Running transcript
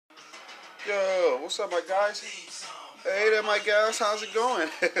Yo, what's up, my guys? Hey there, my guys. How's it going?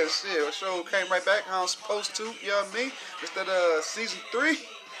 Shit, the show came right back how I'm supposed to. You know what I mean? It's that season 3,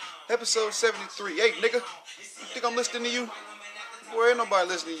 episode 73. Hey, nigga, you think I'm listening to you? Boy, ain't nobody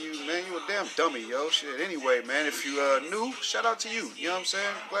listening to you, man. You a damn dummy, yo. Shit. Anyway, man, if you new, shout out to you. You know what I'm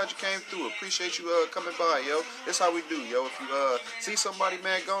saying? Glad you came through. Appreciate you coming by, yo. That's how we do, yo. If you see somebody,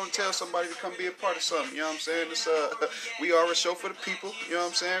 man, go and tell somebody to come be a part of something. You know what I'm saying? It's we are a show for the people. You know what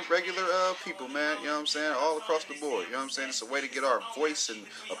I'm saying? Regular people, man. You know what I'm saying? All across the board. You know what I'm saying? It's a way to get our voice and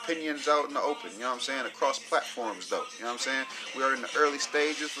opinions out in the open. You know what I'm saying? Across platforms, though. You know what I'm saying? We are in the early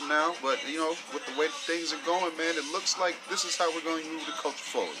stages from now, but you know, with the way things are going, man, it looks like this is how we're going to move the culture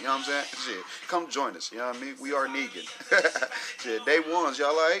forward. You know what I'm saying? Shit, come join us. You know what I mean? We are Negan. Shit, day ones,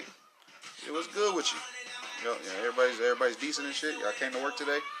 y'all like? It was good with you. Yo, yeah, everybody's decent and shit. Y'all came to work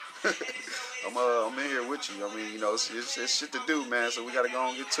today. I'm in here with you. I mean, you know, it's shit to do, man. So we gotta go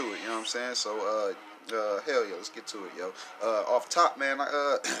and get to it. You know what I'm saying? So hell yeah, let's get to it, yo. Off top, man.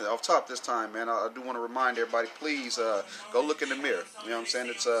 Off top this time, man. I do want to remind everybody, please go look in the mirror. You know what I'm saying?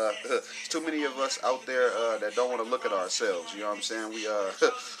 It's too many of us out there that don't want to look at ourselves. You know what I'm saying?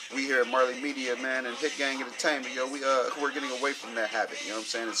 We here at Marley Media, man, and Hit Gang Entertainment, yo. We're getting away from that habit. You know what I'm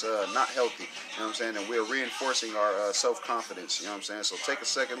saying? It's not healthy. You know what I'm saying? And we're reinforcing our self-confidence. You know what I'm saying? So take a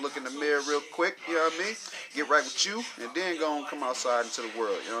second, look in the mirror real quick. You know what I mean? Get right with you, and then go and come outside into the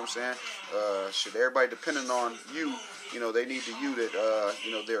world. You know what I'm saying? Should everybody depending on you, you know, they need the you that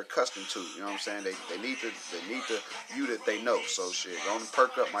you know, they're accustomed to. You know what I'm saying? They need the you that they know. So shit, go and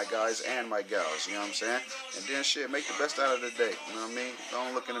perk up, my guys and my gals. You know what I'm saying? And then shit, make the best out of the day. You know what I mean?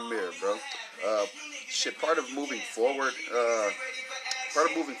 Don't look in the mirror, bro. Shit, part of moving forward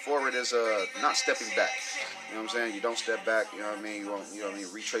is not stepping back. You know what I'm saying? You don't step back. You know what I mean? You won't, you know what I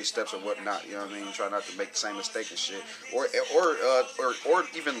mean? Retrace steps or whatnot. You know what I mean? You try not to make the same mistake and shit, or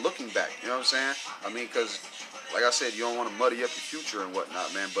even looking back. You know what I'm saying? I mean, because like I said, you don't want to muddy up your future and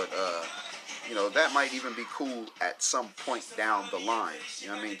whatnot, man. But you know, that might even be cool at some point down the line. You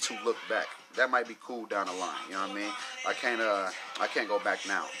know what I mean? To look back, that might be cool down the line. You know what I mean? I can't go back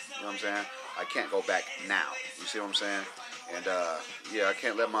now. You know what I'm saying? I can't go back now. You see what I'm saying? And yeah, I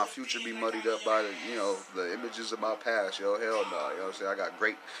can't let my future be muddied up by the images of my past. Yo, hell no. You know what I'm saying? I got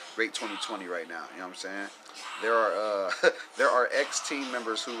great 2020 right now. You know what I'm saying? There are there are ex team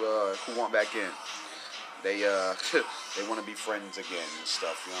members who want back in. They they want to be friends again and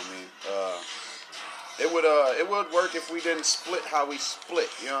stuff. You know what I mean? It would work if we didn't split how we split.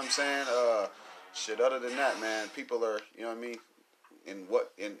 You know what I'm saying? Shit. Other than that, man, people are, you know what I mean?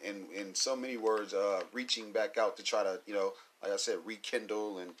 In so many words, reaching back out to try to, you know, like I said,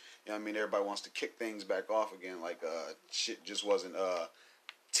 rekindle, and you know what I mean, everybody wants to kick things back off again, like shit just wasn't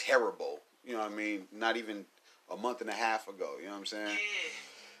terrible. You know what I mean? Not even a month and a half ago. You know what I'm saying?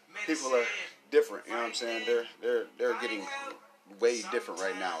 People are different. You know what I'm saying? They're getting way different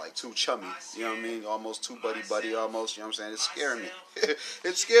right now, like too chummy. You know what I mean? Almost too buddy almost. You know what I'm saying? It's scaring me.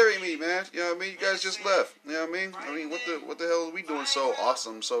 It's scaring me, man. You know what I mean? You guys just left. You know what I mean? I mean, what the hell are we doing so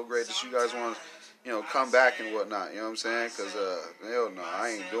awesome, so great that you guys want to, you know, come back and whatnot? You know what I'm saying? Because hell no, I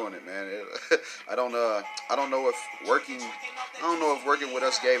ain't doing it, man. I don't know if working with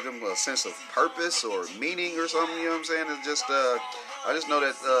us gave them a sense of purpose or meaning or something. You know what I'm saying? It's just I just know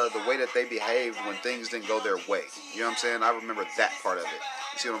that the way that they behaved when things didn't go their way. You know what I'm saying? I remember that part of it.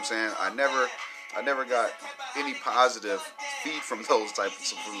 You see what I'm saying? I never got any positive feed from those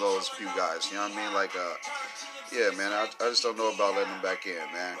few guys. You know what I mean? Like, yeah, man. I just don't know about letting them back in,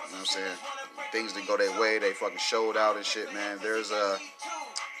 man. You know what I'm saying? Things didn't go their way. They fucking showed out and shit, man. There's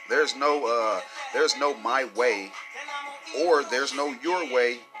no my way, or there's no your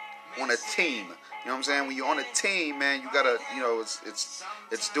way on a team. You know what I'm saying? When you're on a team, man, you gotta, you know,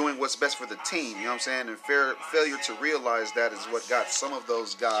 it's doing what's best for the team. You know what I'm saying? And failure to realize that is what got some of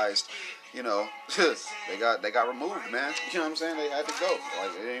those guys, you know, they got removed, man. You know what I'm saying? They had to go.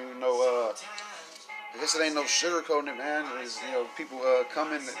 Like, it ain't even no, I guess it ain't no sugarcoating it, man. It's, you know, people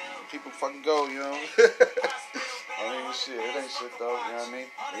come in, people fucking go. You know. I mean, shit, it ain't shit though. You know what I mean?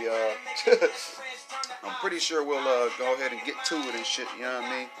 I'm pretty sure we'll go ahead and get to it and shit. You know what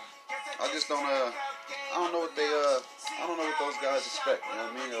I mean? I just don't I don't know what those guys expect. You know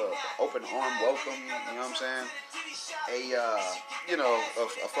what I mean? Open arm welcome. You know what I'm saying? You know,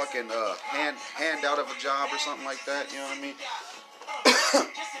 a fucking hand out of a job or something like that. You know what I mean?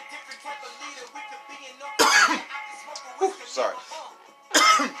 Whew, sorry.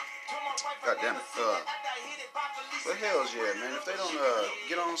 God damn it. But hells yeah, man. If they don't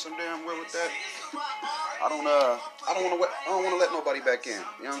get on some damn way with that, I don't want to let nobody back in.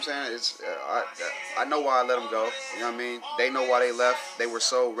 You know what I'm saying? I know why I let them go. You know what I mean? They know why they left. They were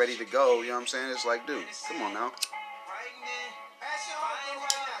so ready to go. You know what I'm saying? It's like, dude, come on now.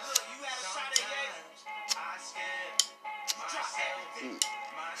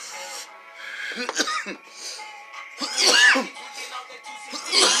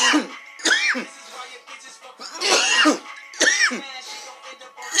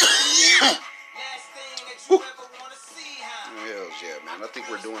 Hells yeah, man. I think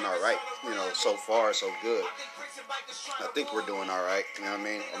we're doing all right. You know, so far so good. I think we're doing all right. You know what I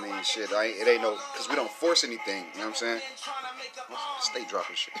mean? Shit. It ain't no, cause we don't force anything. You know what I'm saying? Stay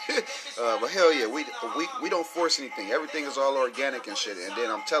dropping shit. But hell yeah, we don't force anything. Everything is all organic and shit. And then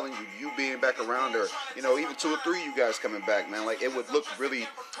I'm telling you, you being back around, or even 2 or 3 you guys coming back, man. Like, it would look really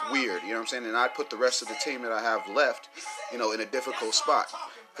weird. You know what I'm saying? And I'd put the rest of the team that I have left, in a difficult spot.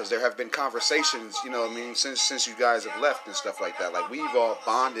 Because there have been conversations, since you guys have left and stuff like that. Like, we've all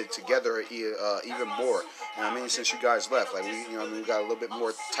bonded together even more. You know what I mean? Since you guys left, like, we got a little bit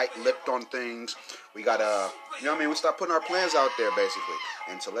more tight-lipped on things. We got we stopped putting our plans out there, basically.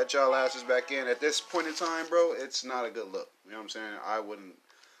 And to let y'all asses back in at this point in time, bro, it's not a good look. You know what I'm saying?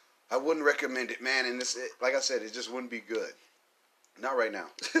 I wouldn't recommend it, man. And like I said, it just wouldn't be good. Not right now.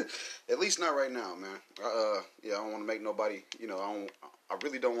 At least not right now, man. I don't want to make nobody, I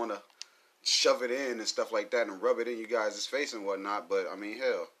really don't want to shove it in and stuff like that and rub it in you guys' face and whatnot. But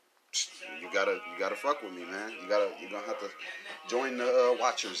hell, you gotta fuck with me, man. You're gonna have to join the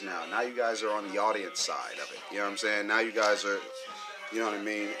watchers now. Now you guys are on the audience side of it. You know what I'm saying? Now you guys are, you know what I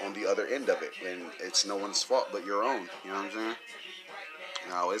mean, on the other end of it, and it's no one's fault but your own. You know what I'm saying?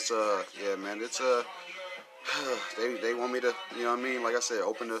 Now it's yeah, man. It's they want me to, you know what I mean? Like I said,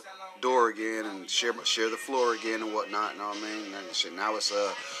 open the door again and share the floor again and whatnot. You know what I mean? And shit. Now it's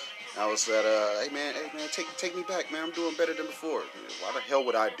that hey man, take me back, man. I'm doing better than before. Why the hell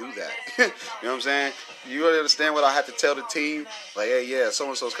would I do that? You know what I'm saying? You really understand what I have to tell the team? Like, hey, yeah, so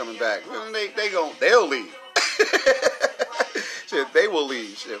and so's coming back. Well, they'll leave. Shit, they will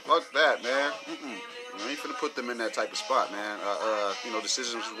leave. Shit, fuck that, man. I ain't finna put them in that type of spot, man.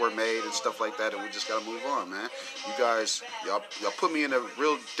 Decisions were made and stuff like that, and we just gotta move on, man. You guys, y'all put me in a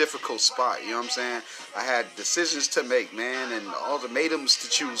real difficult spot. You know what I'm saying? I had decisions to make, man, and ultimatums to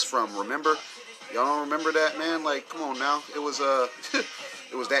choose from. Remember? Y'all don't remember that, man? Like, come on now. It was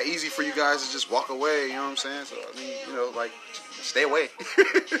it was that easy for you guys to just walk away. You know what I'm saying? So like, stay away.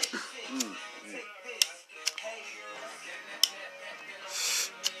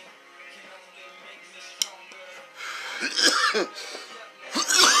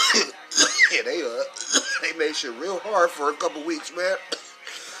 Yeah, they made shit real hard for a couple weeks, man.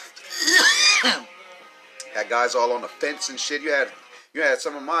 Had guys all on the fence and shit. You had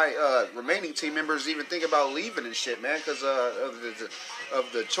some of my remaining team members even think about leaving and shit, man, because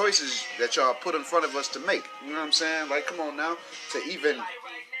of the choices that y'all put in front of us to make. You know what I'm saying? Like, come on now, to even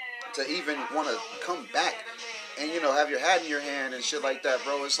want to come back and have your hat in your hand and shit like that,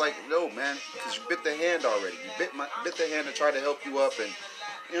 bro. It's like, no, man, because you bit the hand already. You bit the hand to try to help you up, and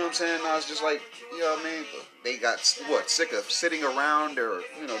you know what I'm saying? I was just like, you know what I mean? They got sick of sitting around, or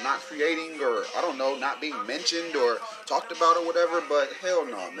not creating, or I don't know, not being mentioned or talked about or whatever. But hell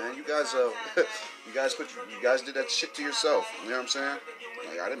no, man. You guys you guys did that shit to yourself. You know what I'm saying?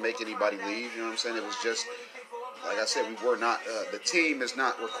 Like, I didn't make anybody leave. You know what I'm saying? It was just, like I said, we were not. The team is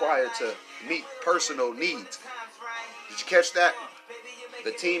not required to meet personal needs. Did you catch that?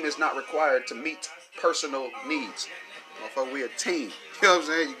 The team is not required to meet personal needs. Motherfucker, we a team. You know what I'm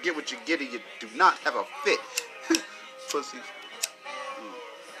saying? You get what you get, and you do not have a fit. Pussies.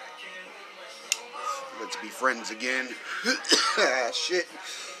 Let's be friends again. Shit.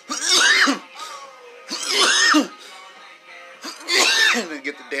 And then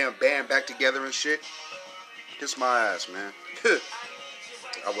get the damn band back together and shit. Kiss my ass, man.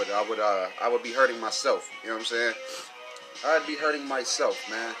 I would be hurting myself. You know what I'm saying? I'd be hurting myself,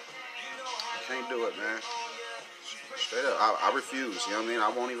 man. Can't do it, man. Straight up, I refuse. You know what I mean? I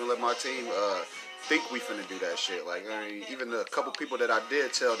won't even let my team think we finna do that shit. Like, even the couple people that I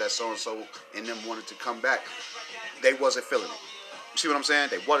did tell that so and so and them wanted to come back, they wasn't feeling it. You see what I'm saying?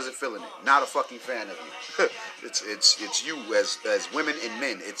 They wasn't feeling it. Not a fucking fan of you. it's you as women and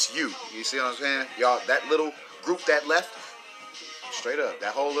men. It's you. You see what I'm saying? Y'all, that little group that left. Straight up,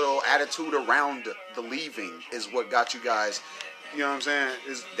 that whole little attitude around the leaving is what got you guys, you know what I'm saying?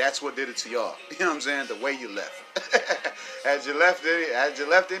 That's what did it to y'all. You know what I'm saying? The way you left. Had you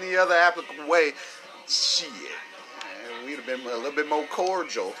left any other applicable way, shit, man, we'd have been a little bit more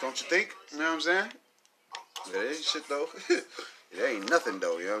cordial, don't you think? You know what I'm saying? It ain't shit though. It ain't nothing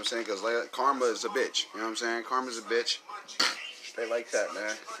though, you know what I'm saying? Because like, karma is a bitch, you know what I'm saying? Karma's a bitch. They like that,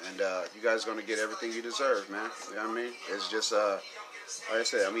 man. And you guys gonna get everything you deserve, man. You know what I mean? It's just, like I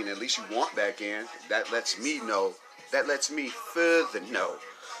said, I mean, at least you want back in. That lets me know. That lets me further know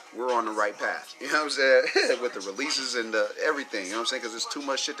we're on the right path. You know what I'm saying? With the releases and everything. You know what I'm saying? Because there's too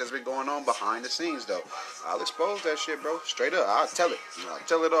much shit that's been going on behind the scenes, though. I'll expose that shit, bro. Straight up. I'll tell it. I'll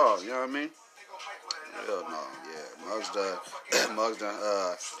tell it all. You know what I mean? Hell no. Yeah. Muggs done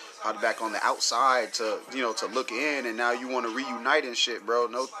hot back on the outside to, you know, to look in, and now you want to reunite and shit, bro.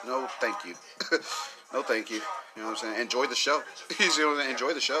 No, thank you. No, thank you. You know what I'm saying? Enjoy the show. You see what I'm saying?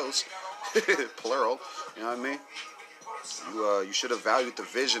 Enjoy the shows. Plural. You know what I mean? You should have valued the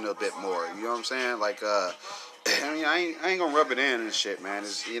vision a bit more. You know what I'm saying? Like, I mean, I ain't gonna rub it in and shit, man.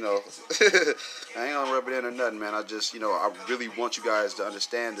 It's, you know, I ain't gonna rub it in or nothing, man. I just, you know, I really want you guys to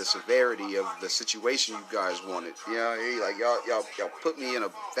understand the severity of the situation you guys wanted. You know, like y'all put me in a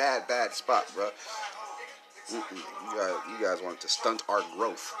bad spot, bro. You guys wanted to stunt our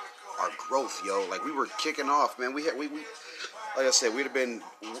growth, yo. Like we were kicking off, man. We like I said, we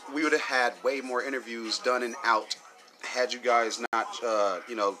would have had way more interviews done and out had you guys not,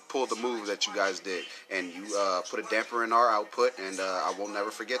 you know, pulled the move that you guys did, and you put a damper in our output, and I will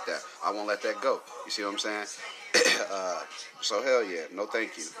never forget that. I won't let that go. You see what I'm saying? So hell yeah, no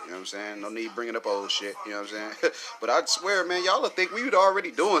thank you. You know what I'm saying? No need bringing up old shit. You know what I'm saying? But I swear, man, y'all would think we would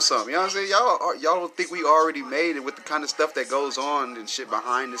already doing something. You know what I'm saying? Y'all don't think we already made it with the kind of stuff that goes on and shit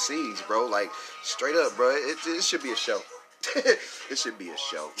behind the scenes, bro. Like straight up, bro. It should be a show. It should be a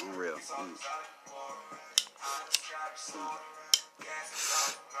show. For real.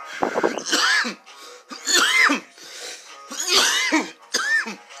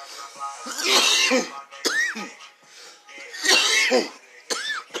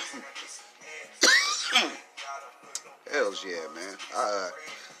 Hells yeah, man.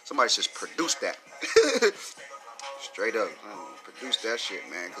 Somebody just produce that. Straight up. Produce that shit,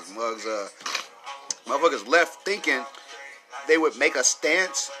 man. Because motherfuckers left thinking they would make a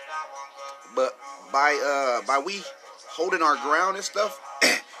stance, but by we holding our ground and stuff,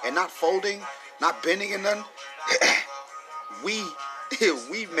 and not folding, not bending and nothing,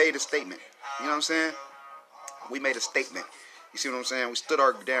 we made a statement. You know what I'm saying? We made a statement. You see what I'm saying? We stood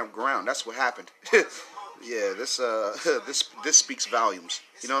our damn ground. That's what happened. Yeah, this speaks volumes.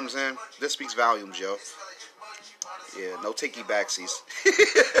 You know what I'm saying? This speaks volumes, yo. Yeah, no takey backsies.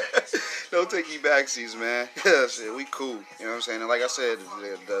 No takey backsies, man. Shit, we cool. You know what I'm saying? And like I said,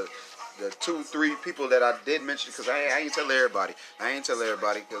 the 2-3 people that I did mention, because I ain't tell everybody. I ain't tell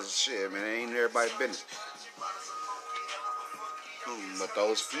everybody because shit, man, it ain't everybody's business. But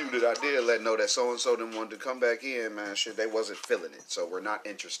those few that I did let know that so and so didn't want to come back in, man, shit, they wasn't feeling it. So we're not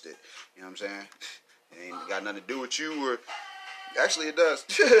interested. You know what I'm saying? It ain't got nothing to do with you, or actually it does.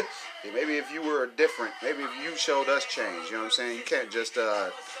 Maybe if you were different, maybe if you showed us change. You know what I'm saying? You can't just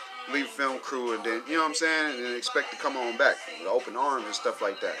leave film crew and then, you know what I'm saying, and expect to come on back with open arms and stuff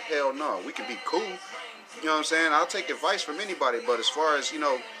like that. Hell no, we can be cool. You know what I'm saying? I'll take advice from anybody, but as far as, you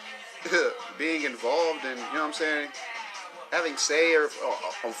know, being involved and, you know what I'm saying, having say or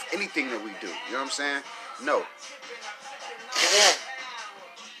of anything that we do, you know what I'm saying? No.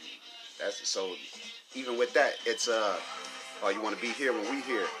 That's so. Even with that, it's oh, you want to be here when we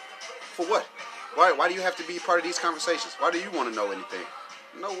here? For what? Why do you have to be part of these conversations? Why do you want to know anything?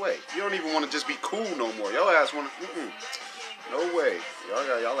 No way. You don't even want to just be cool no more. Y'all ass want to. No way.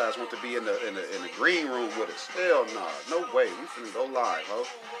 Y'all ass want to be in the green room with us. Hell nah. No way. We finna go live, ho.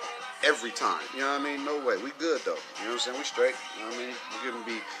 Every time. You know what I mean? No way. We good though. You know what I'm saying? We straight. You know what I mean? We're gonna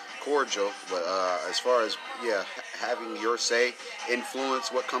be cordial, but as far as having your say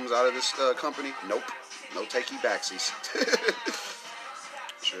influence what comes out of this company, nope. No takey backsies.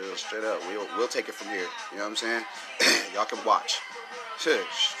 Straight up. We'll take it from here. You know what I'm saying? Y'all can watch.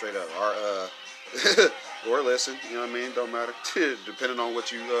 Straight up. Or listen. You know what I mean? Don't matter. Depending on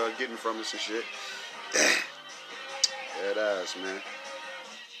what you getting from us and shit. Dead ass, man.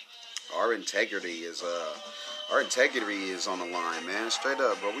 Our integrity is on the line, man. Straight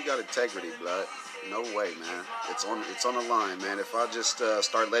up, bro. We got integrity, blood. No way, man. It's on the line, man. If I just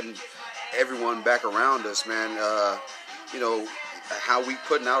start letting everyone back around us, man, you know, how we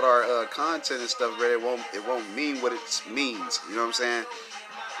putting out our content and stuff, bro, it won't mean what it means. You know what I'm saying?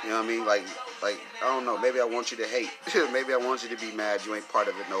 You know what I mean? Like I don't know. Maybe I want you to hate. Maybe I want you to be mad you ain't part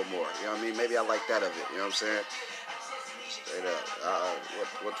of it no more. You know what I mean? Maybe I like that of it. You know what I'm saying? Straight up.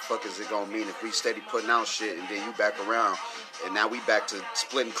 What the fuck is it gonna mean if we steady putting out shit and then you back around and now we back to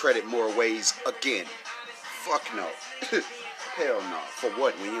splitting credit more ways again? Fuck no. Hell no. For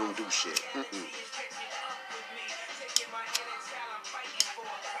what when you don't do shit?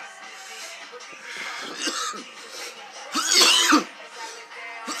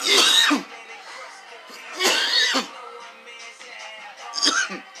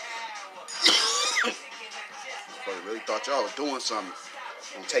 Motherfuckers really thought y'all was doing something.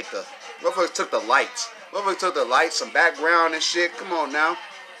 Gonna take the motherfuckers took the lights. Motherfuckers took the lights, some background and shit. Come on now.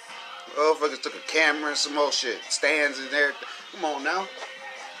 Motherfuckers took a camera and some more shit. Stands in there. Come on now.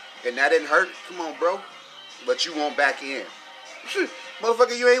 And that didn't hurt. Come on, bro. But you won't back in.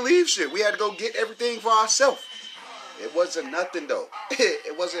 Motherfucker, you ain't leave shit. We had to go get everything for ourselves. It wasn't nothing though.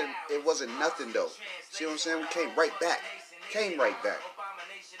 It wasn't nothing though. See what I'm saying? We came right back.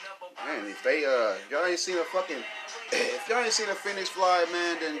 Man, if they y'all ain't seen a fucking if y'all ain't seen a Phoenix fly,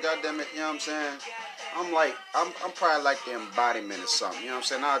 man, then goddamn it, you know what I'm saying? I'm probably like the embodiment of something, you know what I'm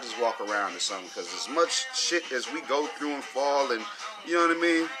saying? I'll just walk around or something, because as much shit as we go through and fall and, you know what I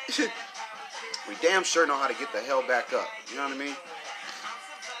mean? We damn sure know how to get the hell back up, you know what I mean?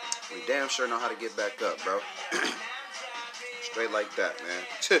 We damn sure know how to get back up, bro. Straight like that,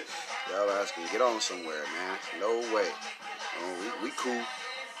 man. Y'all asking, get on somewhere, man. No way. Oh, we cool.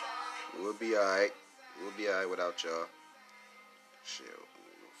 We'll be alright. We'll be alright without y'all. Shit,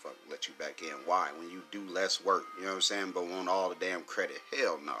 fuck, let you back in. Why? When you do less work, you know what I'm saying? But want all the damn credit.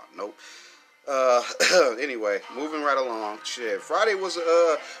 Hell no. Nope. Anyway, moving right along. Shit, Friday was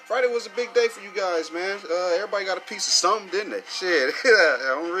a big day for you guys, man. Everybody got a piece of something, didn't they? Shit,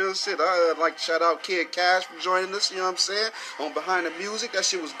 on real shit. I'd like to shout out Kid Cash for joining us. You know what I'm saying? On Behind the Music, that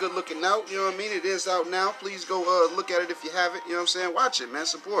shit was good looking out. You know what I mean? It is out now. Please go look at it if you have it. You know what I'm saying? Watch it, man.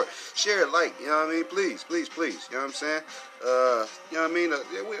 Support, share it, like. You know what I mean? Please. You know what I'm saying? You know what I mean?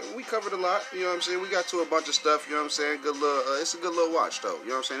 We covered a lot. You know what I'm saying? We got to a bunch of stuff. You know what I'm saying? Good little. It's a good little watch though. You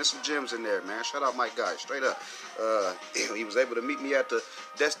know what I'm saying? There's some gems in there, man. Shout out Mike Guy, straight up. He was able to meet me at the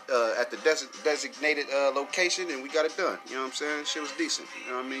designated location, and we got it done. You know what I'm saying? Shit was decent.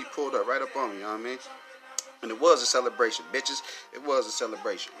 You know what I mean? He pulled up right up on me. You know what I mean? And it was a celebration, bitches. It was a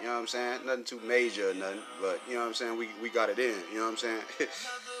celebration. You know what I'm saying? Nothing too major or nothing, but you know what I'm saying? We got it in. You know what I'm saying?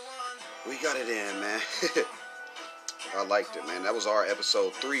 We got it in, man. I liked it, man. That was our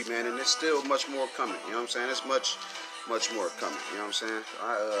episode 3, man, and there's still much more coming. You know what I'm saying? There's much more coming. You know what I'm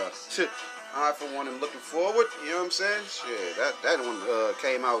saying? I for one am looking forward. You know what I'm saying? Shit, that one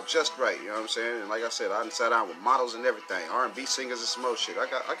came out just right. You know what I'm saying? And like I said, I done sat down with models and everything, R&B singers and some more shit. I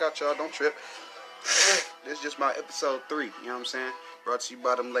got y'all. Don't trip. This is just my episode 3. You know what I'm saying? Brought to you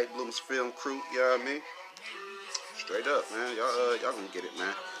by them Late Bloomers Film Crew. You know what I mean? Straight up, man. Y'all gonna get it,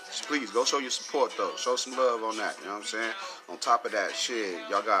 man. Just please go show your support though. Show some love on that. You know what I'm saying? On top of that, shit,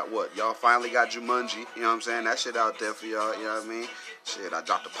 y'all got what? Y'all finally got Jumanji. You know what I'm saying? That shit out there for y'all. You know what I mean? Shit, I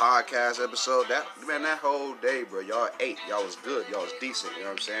dropped a podcast episode. That whole day, bro. Y'all ate. Y'all was good. Y'all was decent. You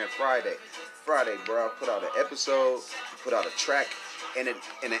know what I'm saying? Friday, bro. I put out an episode. Put out a track. And an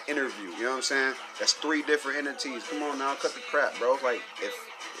interview. You know what I'm saying? That's 3 different entities. Come on now, cut the crap, bro. Like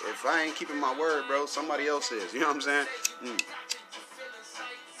if I ain't keeping my word, bro, somebody else is. You know what I'm saying?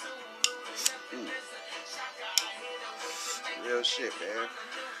 Real shit, man.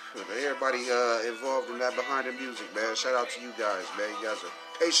 Everybody involved in that Behind the Music, man. Shout out to you guys, man. You guys are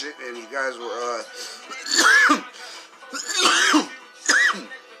patient, and you guys were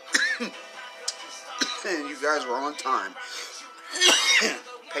and you guys were on time.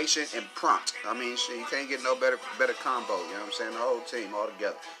 Patient and prompt. I mean, shit, you can't get no better combo. You know what I'm saying? The whole team all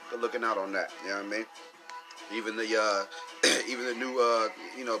together. They're looking out on that. You know what I mean? Even the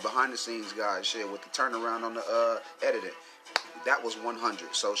new behind the scenes guys, shit, with the turnaround on the editing. That was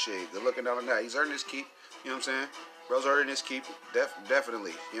 100. So shit, they're looking out on that. He's earning his keep. You know what I'm saying? Bro's earning his keep.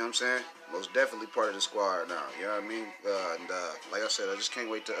 Definitely. You know what I'm saying? Most definitely part of the squad now. You know what I mean? And like I said, I just can't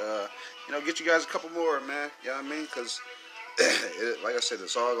wait to get you guys a couple more, man. You know what I mean? Because like I said,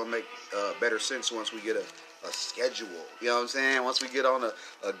 it's all gonna make better sense once we get a schedule. You know what I'm saying? Once we get on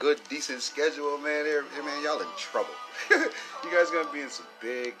a good, decent schedule, man, y'all in trouble. You guys gonna be in some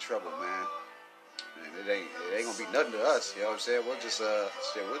big trouble, man. And it ain't gonna be nothing to us. You know what I'm saying? We'll just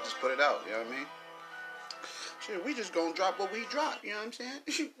put it out. You know what I mean? Shit, we just gonna drop what we drop. You know what I'm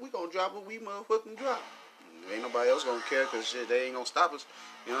saying? We gonna drop what we motherfucking drop. Ain't nobody else gonna care, because shit, they ain't gonna stop us.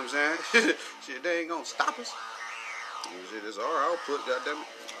 You know what I'm saying? Shit, they ain't gonna stop us. Shit, it's our output, goddammit.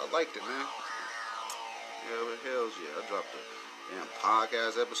 I liked it, man. Yeah, but hells yeah. I dropped a damn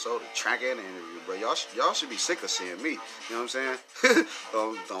podcast episode, a track and an interview, bro. Y'all should be sick of seeing me. You know what I'm saying?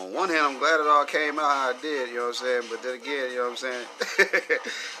 on one hand, I'm glad it all came out how it did, you know what I'm saying? But then again, you know what I'm saying?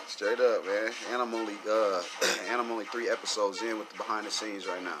 Straight up, man. And I'm only 3 episodes in with the behind the scenes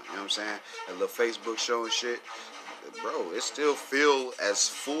right now. You know what I'm saying? That little Facebook show and shit. Bro, it still feel as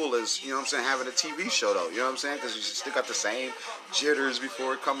full as, you know what I'm saying, having a TV show, though. You know what I'm saying? Because you still got the same jitters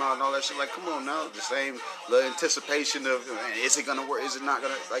before it come out and all that shit. Like, come on now. The same little anticipation of, man, is it going to work? Is it not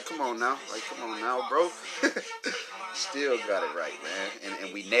going to? Like, come on now. Like, come on now, bro. Still got it right, man.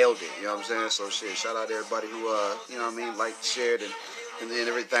 And we nailed it, you know what I'm saying? So shit, shout out to everybody who you know what I mean, liked, shared and then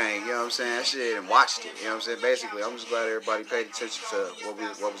everything, you know what I'm saying? Shit, and watched it, you know what I'm saying? Basically, I'm just glad everybody paid attention to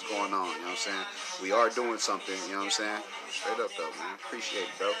what was going on, you know what I'm saying? We are doing something, you know what I'm saying? Straight up though, man. Appreciate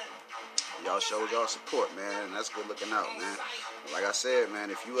it, bro. Y'all showed y'all support, man, and that's good looking out, man. Like I said, man,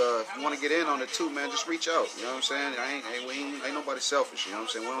 if you want to get in on it too, man, just reach out. You know what I'm saying? Ain't nobody selfish. You know what I'm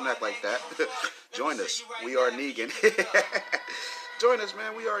saying? We don't act like that. Join us. We are Negan. Join us,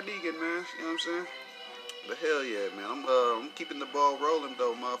 man. We are Negan, man. You know what I'm saying? But hell yeah, man. I'm keeping the ball rolling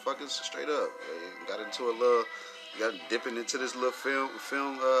though, motherfuckers. Straight up. Got into a little. Got dipping into this little film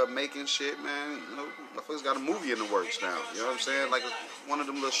making shit, man. You know, motherfuckers got a movie in the works now. You know what I'm saying? Like one of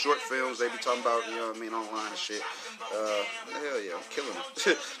them little short films they be talking about. You know what I mean? Online and shit. Hell yeah, I'm killing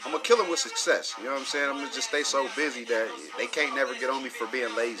them. I'm gonna kill them with success. You know what I'm saying? I'm gonna just stay so busy that they can't never get on me for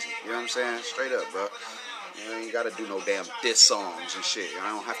being lazy. You know what I'm saying? Straight up, bro. You ain't gotta do no damn diss songs and shit. I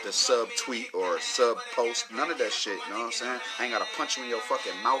don't have to sub-tweet or sub-post. None of that shit, you know what I'm saying? I ain't gotta punch you in your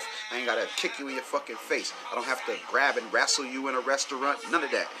fucking mouth. I ain't gotta kick you in your fucking face. I don't have to grab and wrestle you in a restaurant. None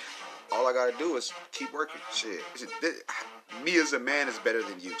of that. All I gotta do is keep working. Shit. Me as a man is better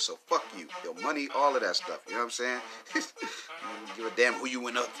than you, so fuck you. Your money, all of that stuff. You know what I'm saying? Give a damn who you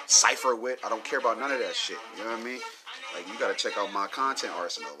in a cipher with. I don't care about none of that shit. You know what I mean? Like, you gotta check out my content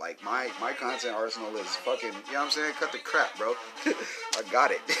arsenal. Like, my content arsenal is fucking, you know what I'm saying? Cut the crap, bro. I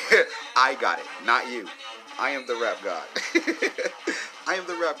got it. I got it, not you. I am the rap god. I am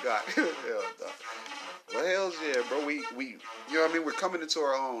the rap god. Hell no. Well, hell's yeah, bro. We, you know what I mean? We're coming into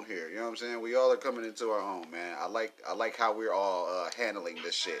our own here. You know what I'm saying? We all are coming into our own, man. I like how we're all handling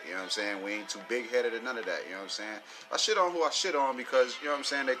this shit. You know what I'm saying? We ain't too big-headed or none of that. You know what I'm saying? I shit on who I shit on because, you know what I'm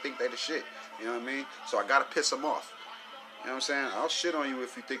saying, they think they the shit. You know what I mean? So I gotta piss them off. You know what I'm saying? I'll shit on you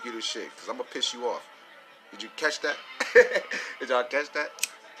if you think you the shit, because I'm going to piss you off. Did you catch that? Did y'all catch that?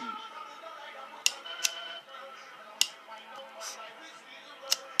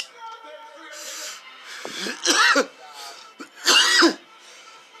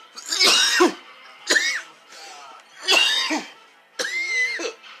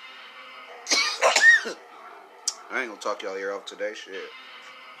 I ain't going to talk y'all ear off today, shit.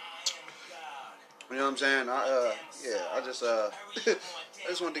 You know what I'm saying? I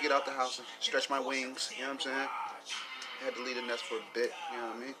just wanted to get out the house and stretch my wings. You know what I'm saying? I had to leave the nest for a bit. You know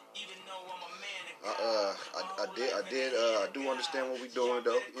what I mean? I do understand what we're doing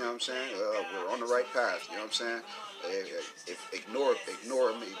though. You know what I'm saying? We're on the right path. You know what I'm saying? If ignore them. You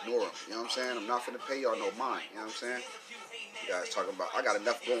know what I'm saying? I'm not finna pay y'all no mind. You know what I'm saying? You guys talking about I got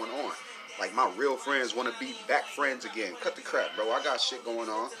enough going on. Like, my real friends want to be back friends again. Cut the crap, bro. I got shit going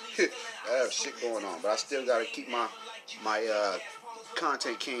on. I have shit going on. But I still got to keep my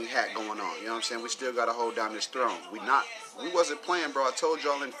content king hat going on. You know what I'm saying? We still got to hold down this throne. We wasn't playing, bro. I told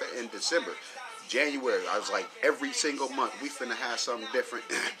y'all in December. January, I was like, every single month, we finna have something different.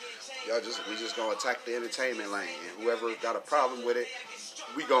 We just gonna attack the entertainment lane. And whoever got a problem with it,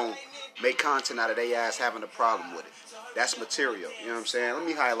 we gonna make content out of their ass having a problem with it. That's material, you know what I'm saying? Let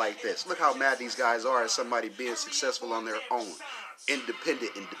me highlight this. Look how mad these guys are at somebody being successful on their own.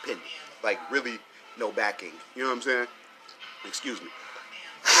 Independent. Like, really, no backing. You know what I'm saying? Excuse me.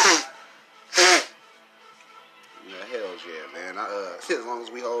 Yeah, hells yeah, man. As long as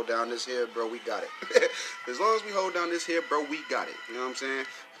we hold down this here, bro, we got it. As long as we hold down this here, bro, we got it. You know what I'm saying?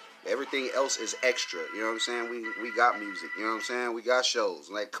 Everything else is extra. You know what I'm saying? We got music. You know what I'm saying? We got shows.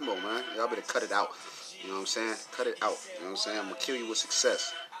 Like, come on, man. Y'all better cut it out. You know what I'm saying? Cut it out. You know what I'm saying? I'm going to kill you with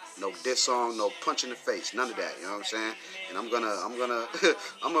success. No diss song, no punch in the face. None of that. You know what I'm saying? And I'm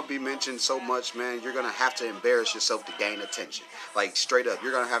gonna be mentioned so much, man. You're gonna have to embarrass yourself to gain attention. Like, straight up,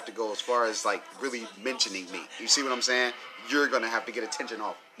 you're gonna have to go as far as, like, really mentioning me. You see what I'm saying? You're gonna have to get attention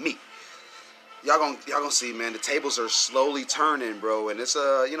off me. Y'all gonna see, man. The tables are slowly turning, bro, and it's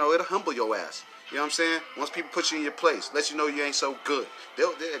it'll humble your ass. You know what I'm saying? Once people put you in your place, let you know you ain't so good.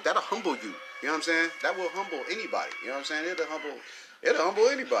 That'll humble you. You know what I'm saying? That will humble anybody. You know what I'm saying? It'll humble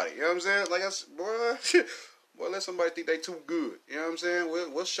anybody. You know what I'm saying? Like, boy, let somebody think they too good. You know what I'm saying?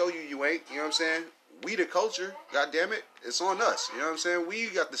 We'll show you ain't. You know what I'm saying? We the culture. God damn it, it's on us. You know what I'm saying? We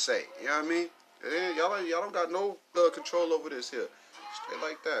got to say. You know what I mean? And y'all don't got no control over this here. Straight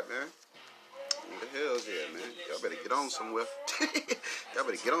like that, man. What the hell's yeah, man? Y'all better get on somewhere. Y'all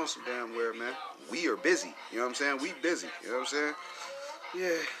better get on some damn where, man. We are busy. You know what I'm saying? We busy. You know what I'm saying?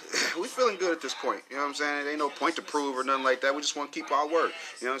 Yeah, we feeling good at this point. You know what I'm saying? There ain't no point to prove or nothing like that. We just want to keep our word.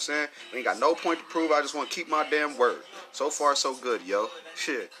 You know what I'm saying? We ain't got no point to prove. I just want to keep my damn word. So far, so good, yo.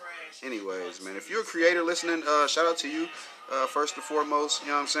 Shit. Anyways, man, if you're a creator listening, shout out to you. first and foremost, you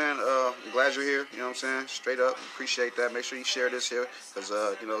know what I'm saying? I'm glad you're here, you know what I'm saying? Straight up, appreciate that. Make sure you share this here, because,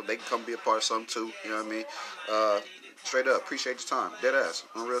 you know, they can come be a part of something too, you know what I mean? Straight up, appreciate your time, dead ass,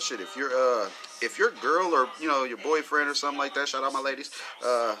 on real shit. If your girl or, you know, your boyfriend or something like that, shout out my ladies,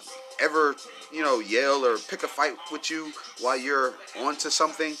 ever, you know, yell or pick a fight with you while you're onto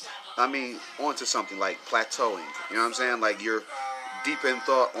something, onto something like plateauing, you know what I'm saying? Like you're deep in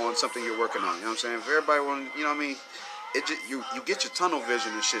thought on something you're working on, you know what I'm saying? If everybody want, you know what I mean? It just, you get your tunnel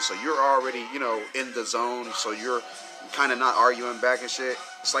vision and shit, so you're already, you know, in the zone, so you're kind of not arguing back and shit.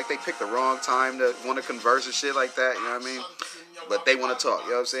 It's like they picked the wrong time to want to converse and shit like that, you know what I mean? But they want to talk, you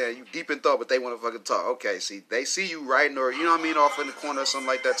know what I'm saying? You deep in thought, but they want to fucking talk. Okay, see, they see you writing or, you know what I mean, off in the corner or something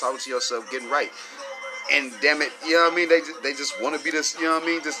like that, talking to yourself, getting right. And damn it, you know what I mean, they just want to be this, you know what I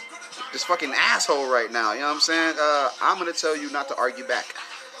mean, this fucking asshole right now, you know what I'm saying? I'm going to tell you not to argue back.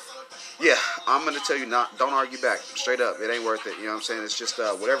 Yeah, I'm going to tell you don't argue back. Straight up. It ain't worth it. You know what I'm saying? It's just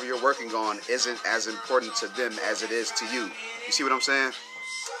whatever you're working on isn't as important to them as it is to you. You see what I'm saying?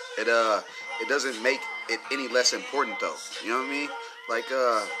 It doesn't make it any less important though. You know what I mean? Like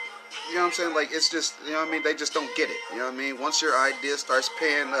you know what I'm saying? Like it's just, you know what I mean? They just don't get it. You know what I mean? Once your idea starts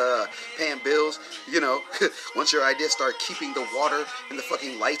paying bills, you know, once your idea start keeping the water and the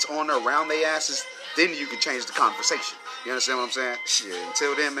fucking lights on around their asses, then you can change the conversation. You understand what I'm saying? Shit,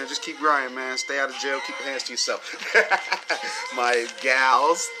 until then, man, just keep grinding, man. Stay out of jail. Keep your hands to yourself. My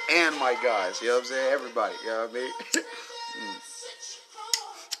gals and my guys. You know what I'm saying? Everybody. You know what I mean?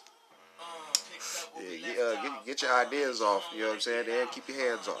 Yeah, get your ideas off. You know what I'm saying? And keep your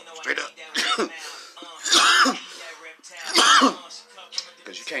hands off. Straight up.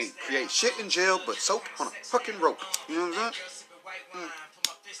 Because you can't create shit in jail but soap on a fucking rope. You know what I'm saying?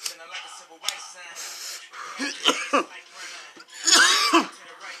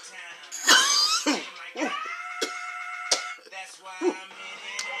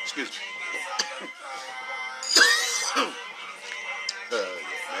 Excuse me.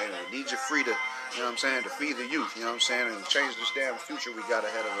 Man, I need you free to, you know what I'm saying, to feed the youth, you know what I'm saying, and change this damn future we got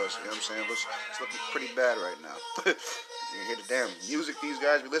ahead of us, you know what I'm saying. It's looking pretty bad right now. You hear the damn music these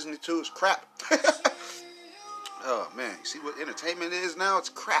guys be listening to is crap. Oh, man, you see what entertainment is now? It's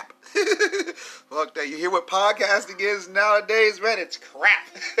crap. Fuck that. You hear what podcasting is nowadays, man? It's crap.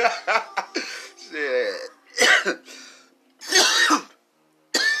 Shit.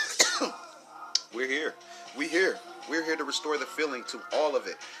 We're here. We're here to restore the feeling to all of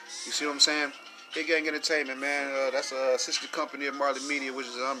it. You see what I'm saying? Hit Gang Entertainment, man. That's a sister company of Marley Media, which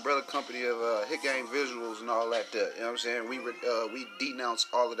is an umbrella company of Hit Gang Visuals and all that. You know what I'm saying? We denounce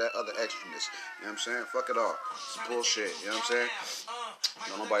all of that other extraness. You know what I'm saying? Fuck it all. It's bullshit. You know what I'm saying?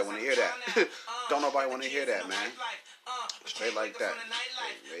 Don't nobody want to hear that. Don't nobody want to hear that, man. Straight like that.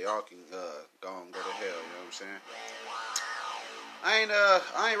 They all can go to hell. You know what I'm saying? I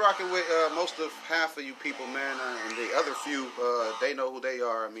ain't rocking with most of half of you people, man, and the other few, they know who they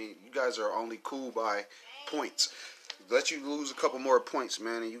are. I mean, you guys are only cool by points. Let you lose a couple more points,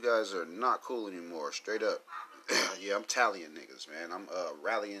 man, and you guys are not cool anymore. Straight up. Yeah, I'm tallying niggas, man. I'm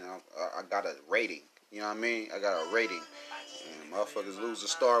rallying. I got a rating. You know what I mean? I got a rating. And motherfuckers lose a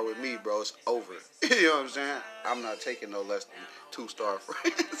star with me, bro. It's over. You know what I'm saying? I'm not taking no less than 2-star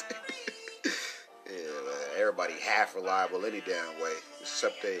friends. Yeah, everybody half reliable any damn way,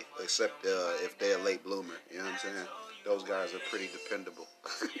 except if they're a late bloomer. You know what I'm saying? Those guys are pretty dependable.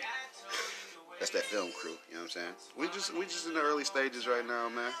 That's that film crew. You know what I'm saying? We just in the early stages right now,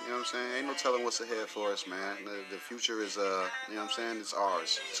 man. You know what I'm saying? Ain't no telling what's ahead for us, man. The future is you know what I'm saying? It's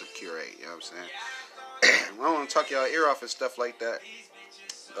ours to curate. You know what I'm saying? I don't want to talk y'all ear off and stuff like that.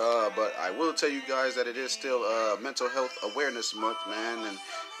 But I will tell you guys that it is still Mental Health Awareness Month, man, and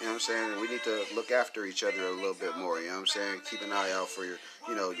you know what I'm saying, we need to look after each other a little bit more, you know what I'm saying, keep an eye out for your,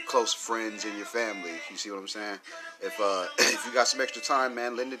 you know, your close friends and your family, you see what I'm saying, if you got some extra time,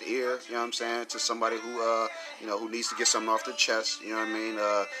 man, lend an ear, you know what I'm saying, to somebody who, you know, who needs to get something off their chest, you know what I mean,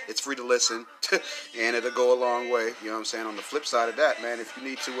 it's free to listen, and it'll go a long way, you know what I'm saying. On the flip side of that, man, if you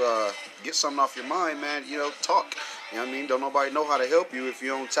need to get something off your mind, man, you know, talk. You know what I mean? Don't nobody know how to help you if you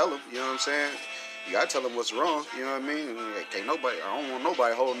don't tell them. You know what I'm saying? You gotta tell them what's wrong. You know what I mean? Can't nobody. I don't want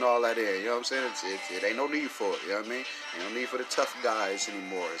nobody holding all that in. You know what I'm saying? It ain't no need for it. You know what I mean? Ain't no need for the tough guys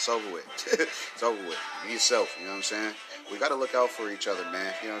anymore. It's over with. It's over with. Be yourself. You know what I'm saying? We gotta look out for each other,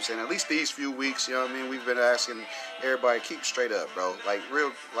 man. You know what I'm saying? At least these few weeks. You know what I mean? We've been asking everybody keep straight up, bro.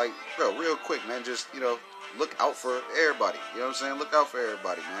 Real quick, man. Just look out for everybody. You know what I'm saying? Look out for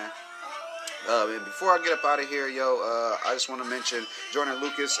everybody, man. And before I get up out of here, I just want to mention Jordan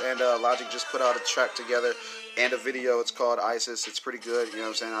Lucas and Logic just put out a track together and a video. It's called ISIS. It's pretty good. You know what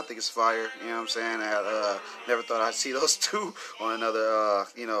I'm saying? I think it's fire. You know what I'm saying? I never thought I'd see those two on another,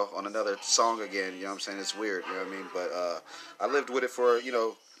 on another song again. You know what I'm saying? It's weird. You know what I mean? But I lived with it for,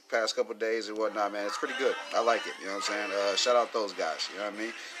 past couple days and whatnot, man. It's pretty good. I like it. You know what I'm saying? Shout out those guys. You know what I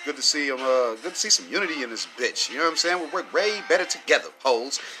mean? Good to see them. Good to see some unity in this bitch. You know what I'm saying? We work way better together,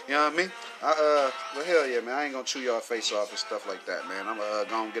 hoes. You know what I mean? But hell yeah, man. I ain't gonna chew y'all face off and stuff like that, man. I'm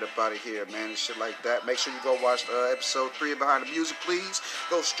gonna get up out of here, man, and shit like that. Make sure you go watch episode 3 of Behind the Music, please.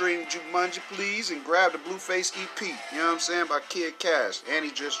 Go stream Jumanji, please, and grab the Blueface EP. You know what I'm saying? By Kid Cash. And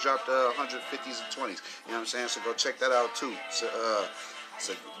he just dropped 150s and 20s. You know what I'm saying? So go check that out too. It's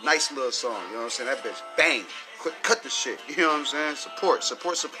a nice little song, you know what I'm saying? That bitch, bang, cut the shit, you know what I'm saying? Support.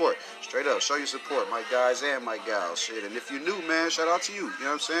 Straight up, show your support, my guys and my gals, shit. And if you're new, man, shout out to you, you know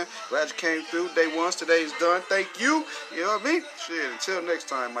what I'm saying? Glad you came through, day one, today's done, thank you, you know what I mean? Shit, until next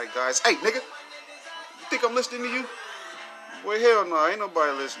time, my guys. Hey, nigga, you think I'm listening to you? Boy, hell no, ain't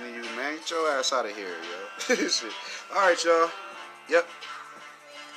nobody listening to you, man. Get your ass out of here, yo. Shit. All right, y'all. Yep.